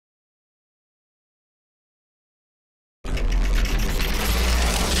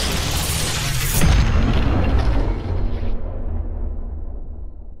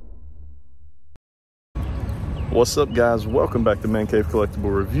What's up, guys? Welcome back to ManCave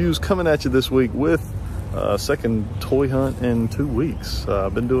Collectible Reviews, coming at you this week with second toy hunt in 2 weeks.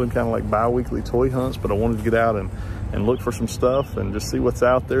 I've been doing kind of like bi-weekly toy hunts, but I wanted to get out and look for some stuff and just see what's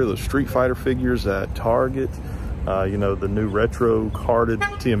out there. The Street Fighter figures at Target, you know, the new retro carded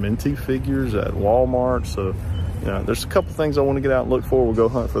TMNT figures at Walmart. So, you know, there's a couple things I want to get out and look for. We'll go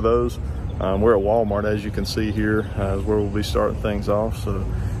hunt for those. We're at Walmart, as you can see here, is where we'll be starting things off. So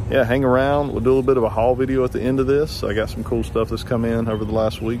yeah, hang around. We'll do a little bit of a haul video at the end of this. I got some cool stuff that's come in over the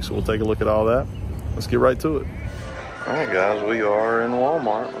last week, so we'll take a look at all that. Let's get right to it. All right, guys, we are in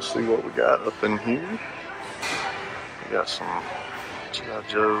Walmart. Let's see what we got up in here. We got some G.I.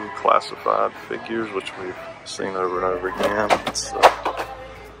 Joe classified figures, which we've seen over and over again. It's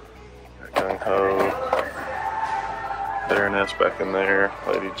Gung Ho, Baroness back in there,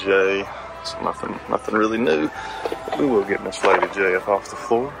 Lady J. So nothing really new. We will get Miss Lady J up off the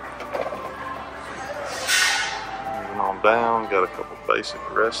floor. Moving on down, got a couple basic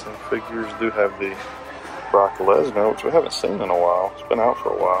wrestling figures. Do have the Brock Lesnar, which we haven't seen in a while. It's been out for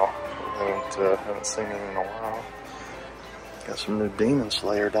a while. We haven't seen it in a while. Got some new Demon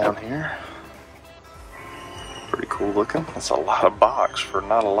Slayer down here. Pretty cool looking. That's a lot of box for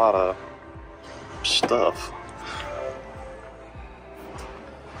not a lot of stuff.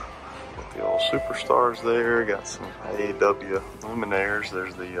 The old superstars there. Got some AEW luminaires.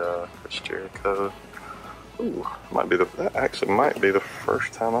 There's the Chris Jericho. Ooh, that actually might be the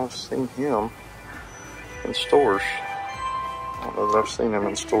first time I've seen him in stores. I don't know that I've seen him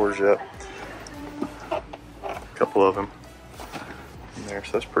in stores yet. A couple of them in there,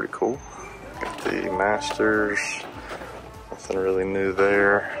 so that's pretty cool. Got the Masters. Nothing really new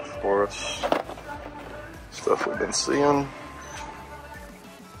there for us. Stuff we've been seeing.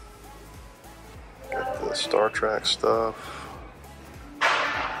 Star Trek stuff, a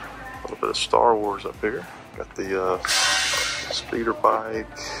little bit of Star Wars up here. Got the speeder bike,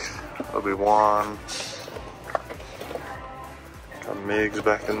 Obi-Wan, got Migs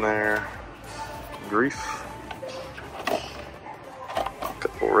back in there, Grief, a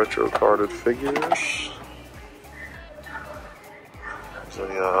couple retro carded figures. There's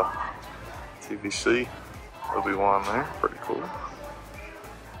a TVC Obi-Wan there, pretty cool.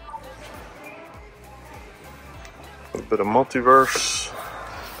 A little bit of multiverse,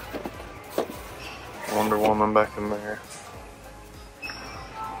 Wonder Woman back in there.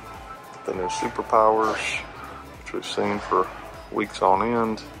 The new superpowers, which we've seen for weeks on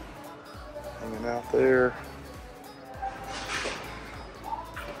end, hanging out there.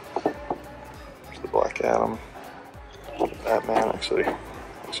 There's the Black Adam, Batman. Actually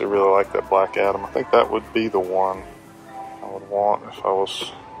really like that Black Adam. I think that would be the one I would want if I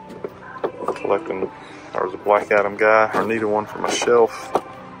was collecting. I was a Black Adam guy, or needed one for my shelf.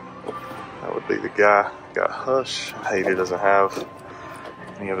 That would be the guy. Got Hush. I hate he doesn't have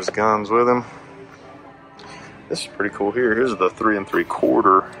any of his guns with him. This is pretty cool here. Here's the 3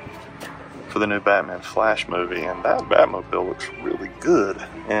 3/4 for the new Batman Flash movie, and that Batmobile looks really good.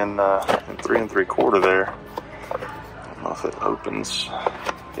 And 3 3/4 there. I don't know if it opens.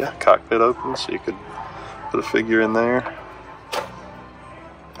 Yeah, cockpit opens, so you could put a figure in there.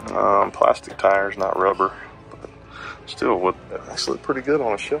 Plastic tires, not rubber, but still would actually look pretty good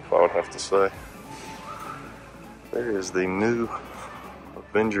on a shelf, I would have to say. There is the new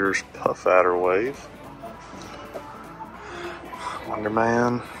Avengers Puff Adder Wave. Wonder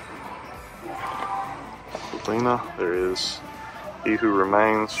Man. Lena. There is He Who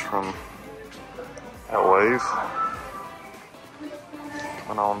Remains from that wave.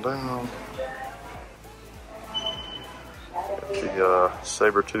 Coming on down. The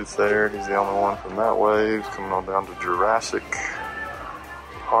Sabretooth there, he's the only one from that wave. Coming on down to Jurassic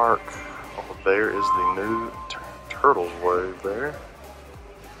Park. Over there is the new Turtles wave there,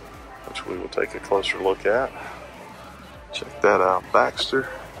 which we will take a closer look at. Check that out. Baxter.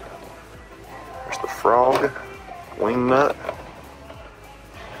 There's the Frog, Wingnut.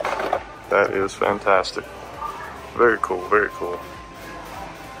 That is fantastic. Very cool, very cool.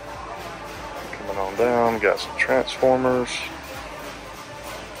 Coming on down, got some Transformers.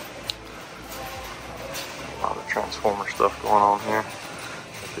 A lot of Transformer stuff going on here.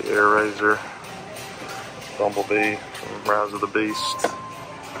 Got the Air Razor, Bumblebee from Rise of the Beast.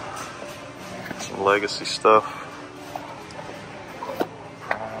 Some Legacy stuff.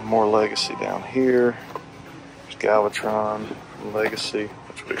 More Legacy down here. There's Galvatron from Legacy,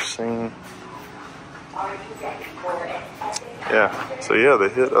 which we've seen. Yeah, so yeah, the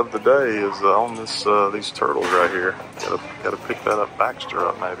hit of the day is on this these turtles right here. Gotta pick that up, Baxter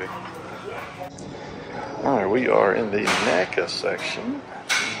up maybe. All right, we are in the NECA section.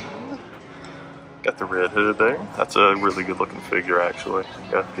 Got the Red Hood there. That's a really good looking figure, actually.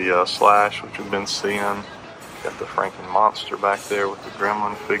 Got the Slash, which we've been seeing. Got the Franken Monster back there with the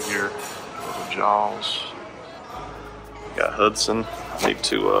Gremlin figure. The Jaws. Got Hudson. I need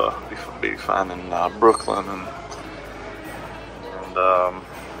to be finding Brooklyn and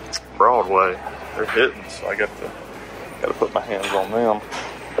Broadway. They're hitting, so I got to put my hands on them.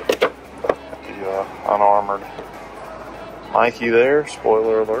 Got the unarmored Mikey there.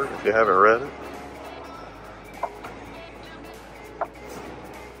 Spoiler alert if you haven't read it.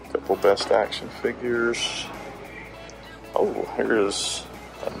 Couple best action figures. Oh, here's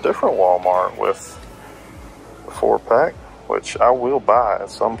a different Walmart with a 4-pack, which I will buy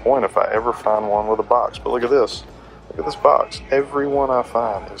at some point if I ever find one with a box. But look at this. Look at this box. Every one I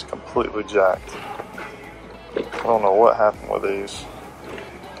find is completely jacked. I don't know what happened with these.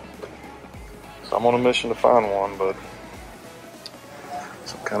 So I'm on a mission to find one, but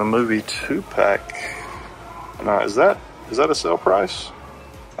some kind of movie 2-pack. Now, is that a sale price?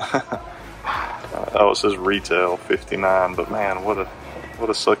 Oh, it says retail $59, but man, what a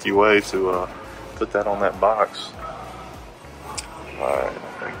sucky way to put that on that box. Alright,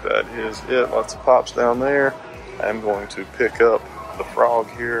 I think that is it. Lots of pops down there. I'm going to pick up the frog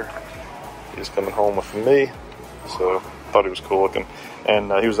here. He's coming home with me, so thought he was cool looking.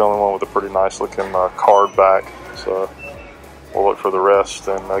 And he was the only one with a pretty nice looking card back, so we'll look for the rest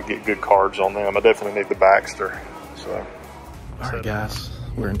and get good cards on them. I definitely need the Baxter. So, all right, guys,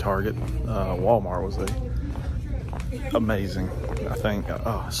 we're in Target. Walmart was amazing. I think,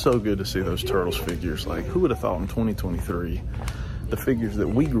 so good to see those Turtles figures. Like, who would have thought in 2023 the figures that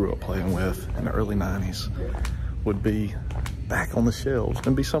we grew up playing with in the early 90s would be back on the shelves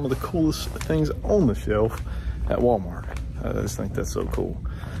and be some of the coolest things on the shelf at Walmart. I just think that's so cool.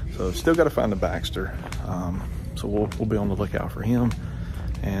 So still got to find the Baxter. So we'll be on the lookout for him.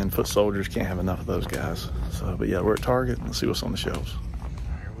 And foot soldiers, can't have enough of those guys. So, but yeah, we're at Target. Let's see what's on the shelves.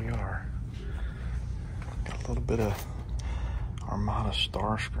 Here we are. Got a little bit of Armada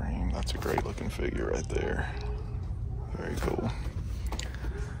Starscream. That's a great looking figure right there. Very cool.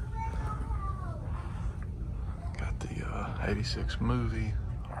 Got the 86 movie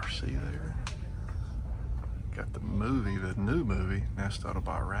RC there. Got the new movie, Nest Oughta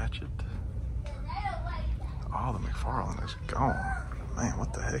Buy Ratchet. Oh, the McFarlane is gone. Man,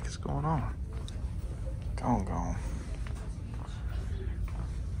 what the heck is going on? Gone.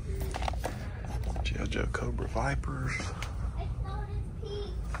 G.I. Joe Cobra Vipers.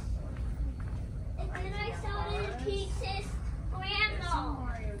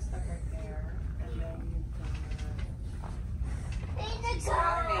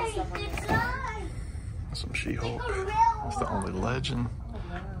 Some She-Hulk. That's the only legend.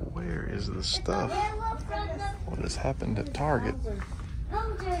 Where is the stuff? What has happened at Target?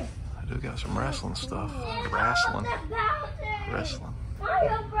 I do got some wrestling stuff. Wrestling.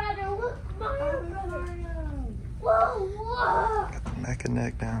 Got the Mecha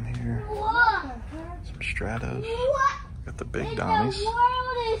Neck down here. Some Stratos. Got the big Donnies.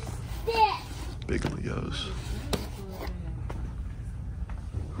 Big Leos.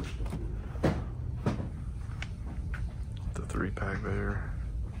 The 3-pack there.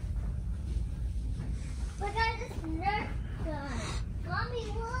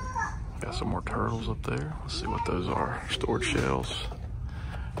 Got some more Turtles up there. Let's see what those are. Stored shells.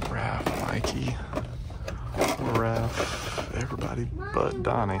 Raph, Mikey, Raph, everybody but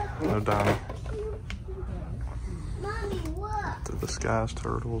Donnie. No Donnie. The Disguised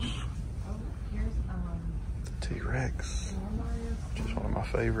Turtles. The T-Rex, which is one of my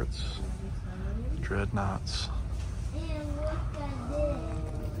favorites. Dreadnoughts.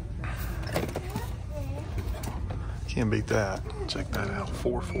 Can't beat that. Check that out.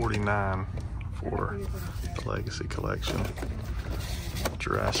 $4.49 for the Legacy Collection.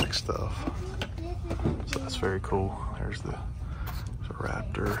 Jurassic stuff. So that's very cool. There's the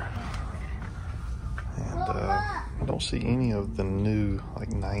Raptor. And I don't see any of the new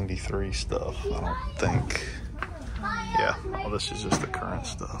like 93 stuff, I don't think. Yeah, well, this is just the current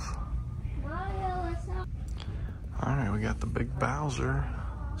stuff. Alright, we got the Big Bowser.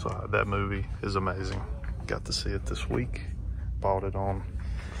 So that movie is amazing. Got to see it this week. Bought it on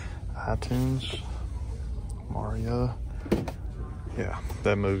iTunes. Mario. Yeah,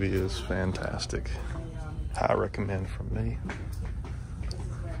 that movie is fantastic. High recommend from me.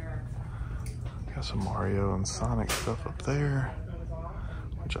 Got some Mario and Sonic stuff up there,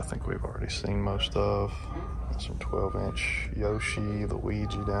 which I think we've already seen most of. Got some 12-inch Yoshi,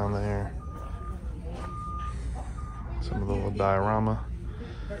 Luigi down there. Some of the little diorama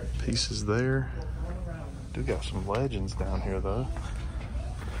pieces there. Do got some legends down here though.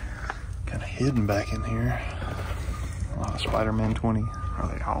 Kind of hidden back in here. A lot of Spider-Man 20.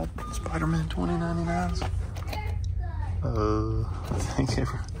 Are they all Spider-Man 2099s? I think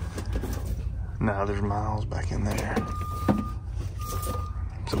no, there's Miles back in there.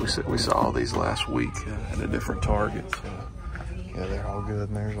 So we saw all these last week at a different Target. So yeah, they're all good.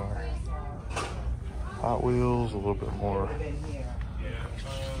 And there's our Hot Wheels, a little bit more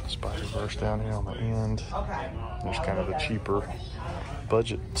Spider-Verse down here on the end. There's kind of the cheaper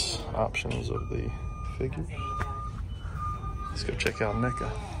budget options of the figure. Let's go check out NECA.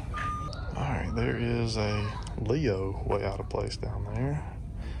 All right, there is a Leo way out of place down there.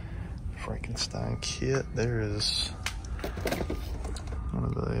 Frankenstein kit. There is one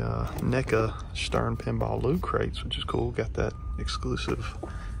of the NECA Stern Pinball Loot crates, which is cool. Got that exclusive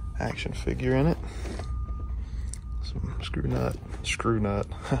action figure in it. Some screw nut,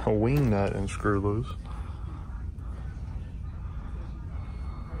 a wing nut and screw loose.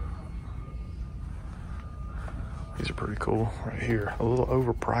 These are pretty cool right here. A little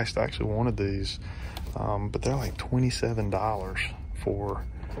overpriced. I actually wanted these, but they're like $27 for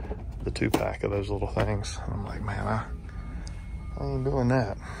the 2-pack of those little things. And I'm like, man, I ain't doing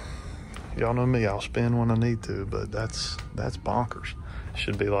that. Y'all know me, I'll spend when I need to, but that's bonkers. It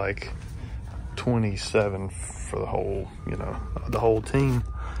should be like 27 for the whole, you know, the whole team.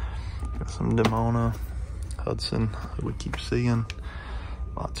 Got some Demona, Hudson that we keep seeing.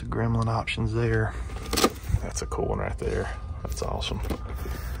 Lots of Gremlin options there. That's a cool one right there. That's awesome.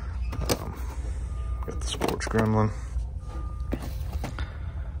 Got the Sports Gremlin.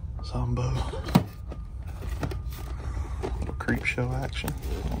 Zombo. Little creep show action.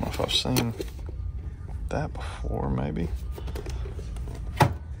 I don't know if I've seen that before, maybe.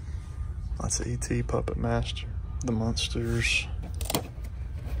 Lots of E.T. Puppet Master. The Munsters.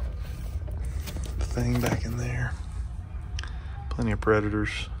 The Thing back in there. Plenty of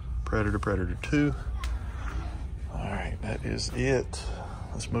Predators. Predator 2. Alright, that is it.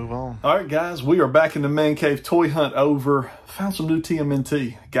 Let's move on. Alright guys, we are back in the Man Cave Toy Hunt over. Found some new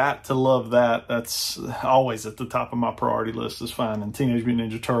TMNT. Got to love that. That's always at the top of my priority list, is finding Teenage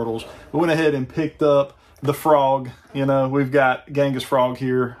Mutant Ninja Turtles. We went ahead and picked up the Frog. You know, we've got Genghis Frog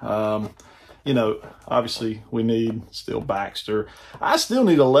here. You know, obviously we need still Baxter. I still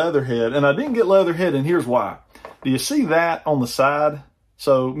need a Leatherhead, and I didn't get Leatherhead, and here's why. Do you see that on the side?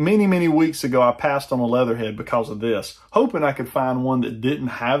 So many weeks ago, I passed on a Leatherhead because of this, hoping I could find one that didn't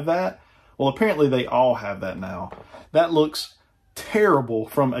have that. Well, apparently they all have that now. That looks terrible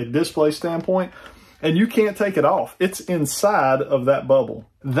from a display standpoint, and you can't take it off. It's inside of that bubble.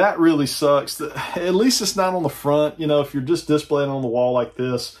 That really sucks. At least it's not on the front. You know, if you're just displaying on the wall like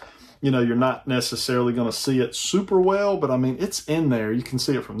this, you know, you're not necessarily going to see it super well, but I mean, it's in there. You can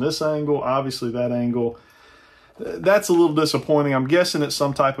see it from this angle, obviously that angle. That's a little disappointing. I'm guessing it's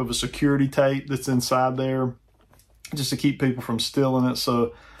some type of a security tape that's inside there just to keep people from stealing it.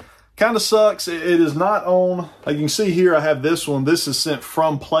 So kind of sucks. It is not on, like you can see here, I have this one. This is sent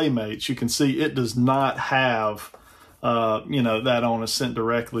from Playmates. You can see it does not have, you know, that on. It's sent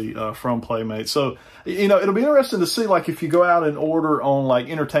directly from Playmates. So, you know, it'll be interesting to see, like, if you go out and order on, like,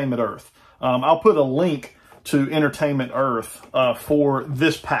 Entertainment Earth. I'll put a link to Entertainment Earth for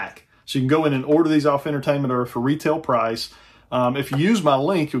this pack. So you can go in and order these off Entertainment Earth for retail price. If you use my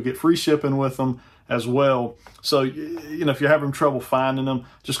link, you'll get free shipping with them as well. So, you know, if you're having trouble finding them,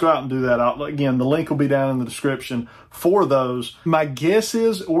 just go out and do that. Again, the link will be down in the description for those. My guess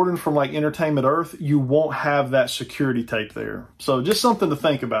is ordering from like Entertainment Earth, you won't have that security tape there. So just something to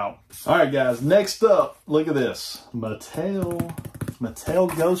think about. All right, guys, next up, look at this. Mattel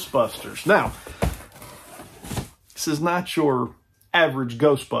Ghostbusters. Now, this is not your average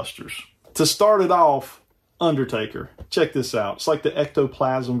Ghostbusters. To start it off, Undertaker. Check this out. It's like the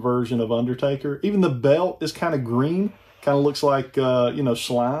ectoplasm version of Undertaker. Even the belt is kind of green. Kind of looks like, you know,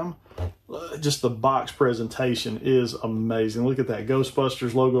 slime. Just the box presentation is amazing. Look at that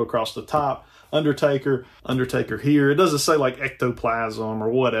Ghostbusters logo across the top. Undertaker here. It doesn't say like ectoplasm or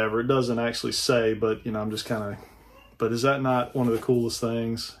whatever. It doesn't actually say, but, you know, I'm just kind of... But is that not one of the coolest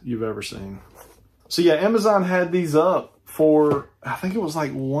things you've ever seen? So, yeah, Amazon had these up for, I think it was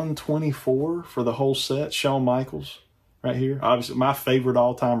like $124 for the whole set. Shawn Michaels right here. Obviously, my favorite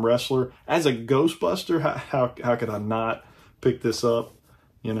all-time wrestler. As a Ghostbuster, how could I not pick this up?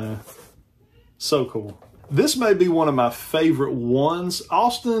 You know, so cool. This may be one of my favorite ones.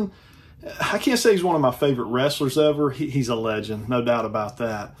 Austin, I can't say he's one of my favorite wrestlers ever. He's a legend, no doubt about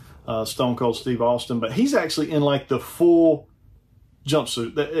that. Stone Cold Steve Austin. But he's actually in like the full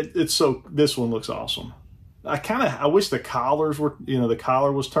jumpsuit. This one looks awesome. I wish the collars were, you know, the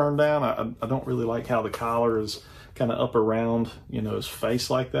collar was turned down. I don't really like how the collar is kind of up around, you know, his face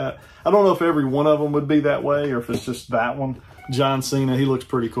like that. I don't know if every one of them would be that way or if it's just that one. John Cena, he looks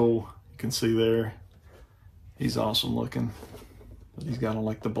pretty cool. You can see there. He's awesome looking. But he's got on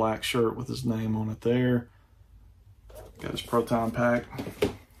like the black shirt with his name on it there. Got his Proton pack.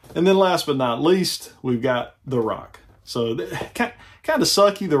 And then last but not least, we've got The Rock. So kind of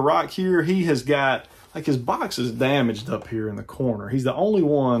sucky, The Rock here. He has got, like, his box is damaged up here in the corner. He's the only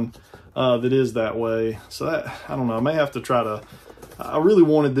one that is that way. So that, I don't know, I may have to try to, I really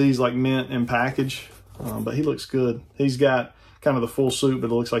wanted these like mint in package, but he looks good. He's got kind of the full suit,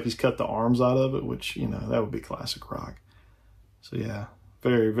 but it looks like he's cut the arms out of it, which, you know, that would be classic Rock. So yeah,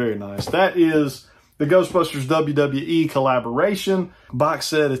 very, very nice. That is the Ghostbusters WWE collaboration box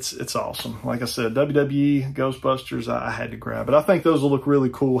set. It's awesome. Like I said, WWE, Ghostbusters, I had to grab it. I think those will look really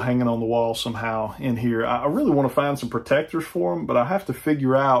cool hanging on the wall somehow in here. I really want to find some protectors for them, but I have to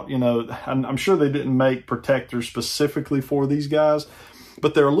figure out, you know, I'm sure they didn't make protectors specifically for these guys,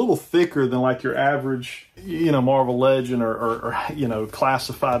 but they're a little thicker than like your average, you know, Marvel Legend or you know,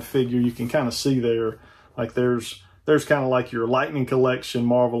 classified figure. You can kind of see there, like there's kind of like your Lightning Collection,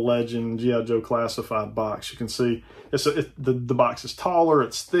 Marvel Legend, G.I. Joe classified box. You can see the box is taller,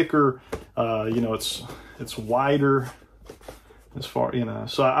 it's thicker, you know, it's wider as far, you know.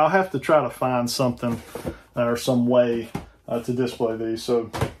 So I'll have to try to find something or some way to display these.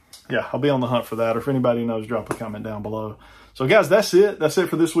 So yeah, I'll be on the hunt for that. Or if anybody knows, drop a comment down below. So guys, that's it. That's it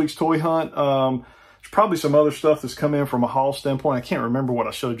for this week's toy hunt. There's probably some other stuff that's come in from a haul standpoint. I can't remember what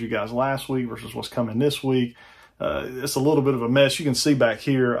I showed you guys last week versus what's coming this week. It's a little bit of a mess. You can see back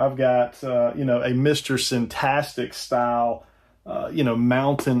here, I've got, you know, a Mr. Fantastic style, you know,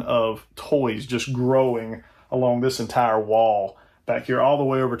 mountain of toys just growing along this entire wall back here, all the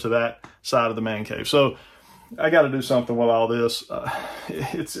way over to that side of the man cave. So I got to do something with all this.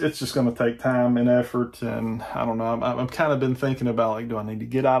 It's just going to take time and effort. And I don't know, I've kind of been thinking about, like, do I need to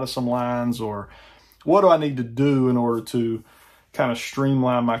get out of some lines, or what do I need to do in order to kind of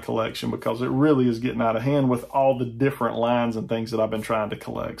streamline my collection, because it really is getting out of hand with all the different lines and things that I've been trying to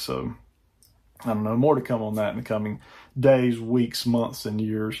collect. So I don't know, more to come on that in the coming days, weeks, months, and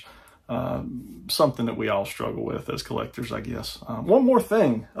years. Something that we all struggle with as collectors, I guess. One more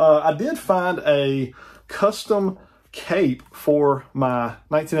thing, I did find a custom cape for my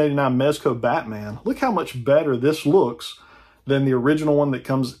 1989 Mezco Batman. Look how much better this looks than the original one that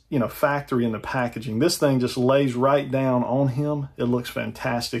comes, you know, factory in the packaging. This thing just lays right down on him. It looks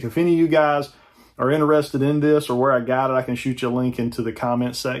fantastic. If any of you guys are interested in this or where I got it, I can shoot you a link into the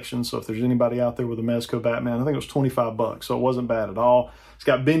comment section. So if there's anybody out there with a Mezco Batman, I think it was 25 bucks. So it wasn't bad at all. It's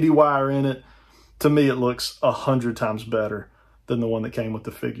got bendy wire in it. To me, it looks 100 times better than the one that came with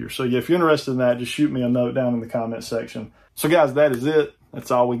the figure. So yeah, if you're interested in that, just shoot me a note down in the comment section. So guys, that is it. That's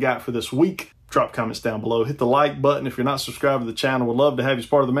all we got for this week. Drop comments down below. Hit the like button if you're not subscribed to the channel. Would love to have you as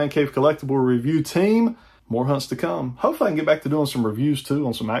part of the ManCave Collectible review team. More hunts to come. Hopefully I can get back to doing some reviews too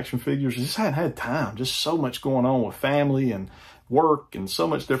on some action figures. Just hadn't had time. Just so much going on with family and work and so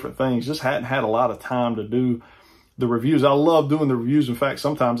much different things. Just hadn't had a lot of time to do the reviews. I love doing the reviews. In fact,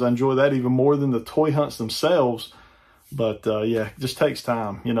 sometimes I enjoy that even more than the toy hunts themselves. But yeah, it just takes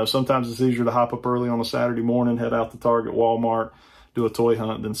time. You know, sometimes it's easier to hop up early on a Saturday morning, head out to Target, Walmart, do a toy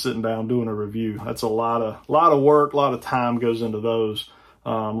hunt, than sitting down doing a review. That's a lot of work, a lot of time goes into those.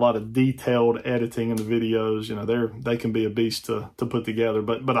 A lot of detailed editing in the videos. You know, they can be a beast to put together,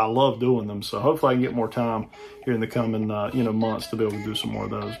 but I love doing them. So hopefully I can get more time here in the coming you know, months to be able to do some more of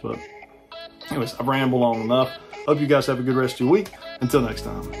those. But anyways, I've rambled on enough. Hope you guys have a good rest of your week. Until next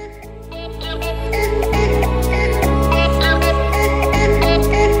time.